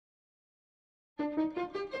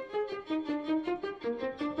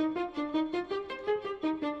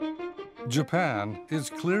Japan is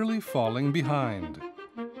clearly falling behind.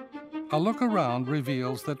 A look around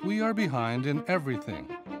reveals that we are behind in everything,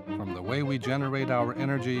 from the way we generate our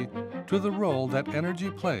energy to the role that energy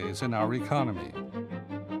plays in our economy.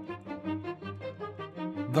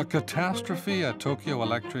 The catastrophe at Tokyo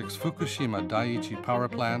Electric's Fukushima Daiichi power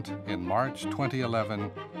plant in March 2011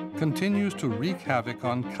 continues to wreak havoc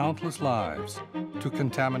on countless lives, to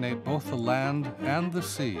contaminate both the land and the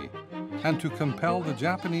sea, and to compel the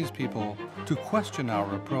Japanese people to question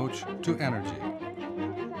our approach to energy.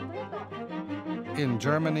 In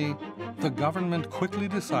Germany, the government quickly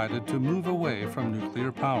decided to move away from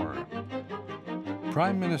nuclear power.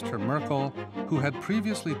 Prime Minister Merkel, who had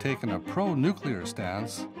previously taken a pro-nuclear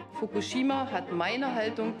stance, Fukushima hat meine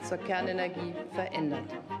Haltung zur Kernenergie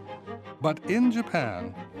verändert. But in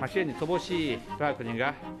Japan, 支援に乏しい我が国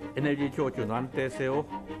がエネルギー供給の安定性を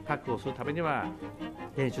確保するためには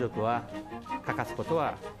原子力は欠かすこと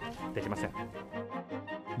はできません。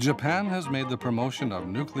Japan has made the promotion of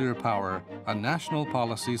nuclear power a national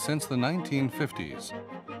policy since the 1950s.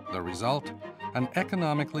 The result? An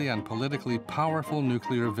economically and politically powerful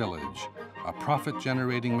nuclear village, a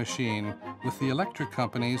profit-generating machine with the electric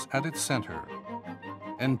companies at its center.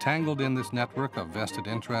 Entangled in this network of vested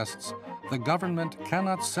interests, the government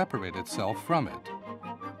cannot separate itself from it.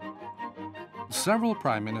 Several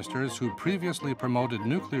prime ministers who previously promoted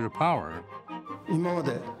nuclear power 今ま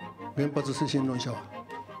で原発推進論者は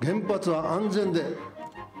原発は安全で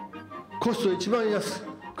コスト一番安い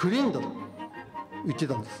クリーンだと言って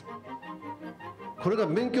たんです。これが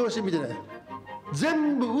勉強してみてね、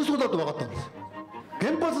全部嘘だと分かったんです。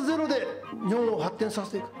原発ゼロで日本を発展さ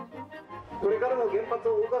せていく。これからも原発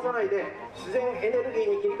を動かさないで自然エネルギ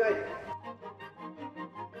ーに切り替えて。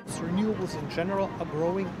Renewables in general are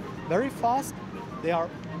growing very fast. They are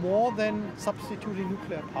more than substituting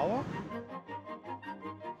nuclear power.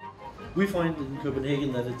 We find in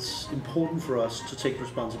Copenhagen that it's important for us to take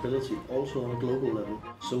responsibility also on a global level.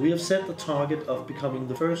 So we have set the target of becoming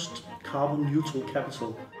the first carbon neutral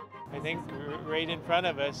capital. I think right in front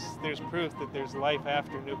of us, there's proof that there's life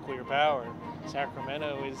after nuclear power.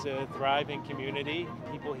 Sacramento is a thriving community.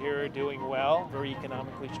 People here are doing well, very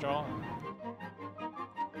economically strong.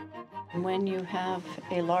 When you have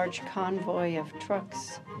a large convoy of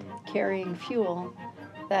trucks carrying fuel,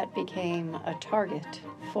 that became a target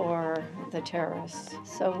for the terrorists.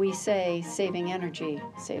 So we say saving energy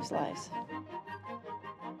saves lives.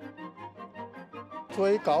 作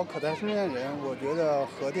为搞可再生能源人，我觉得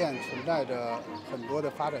核电存在着很多的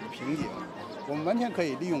发展的瓶颈。我们完全可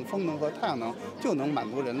以利用风能和太阳能，就能满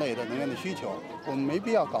足人类的能源的需求。我们没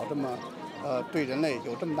必要搞这么，对人类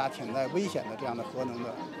有这么大潜在危险的这样的核能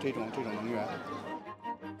的这种能源。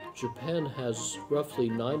 Japan has roughly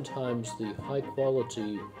 9 times the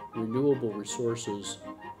high-quality renewable resources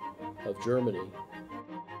of Germany.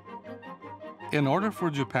 In order for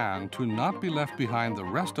Japan to not be left behind the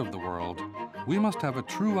rest of the world, we must have a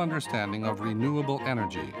true understanding of renewable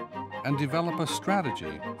energy and develop a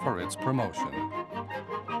strategy for its promotion.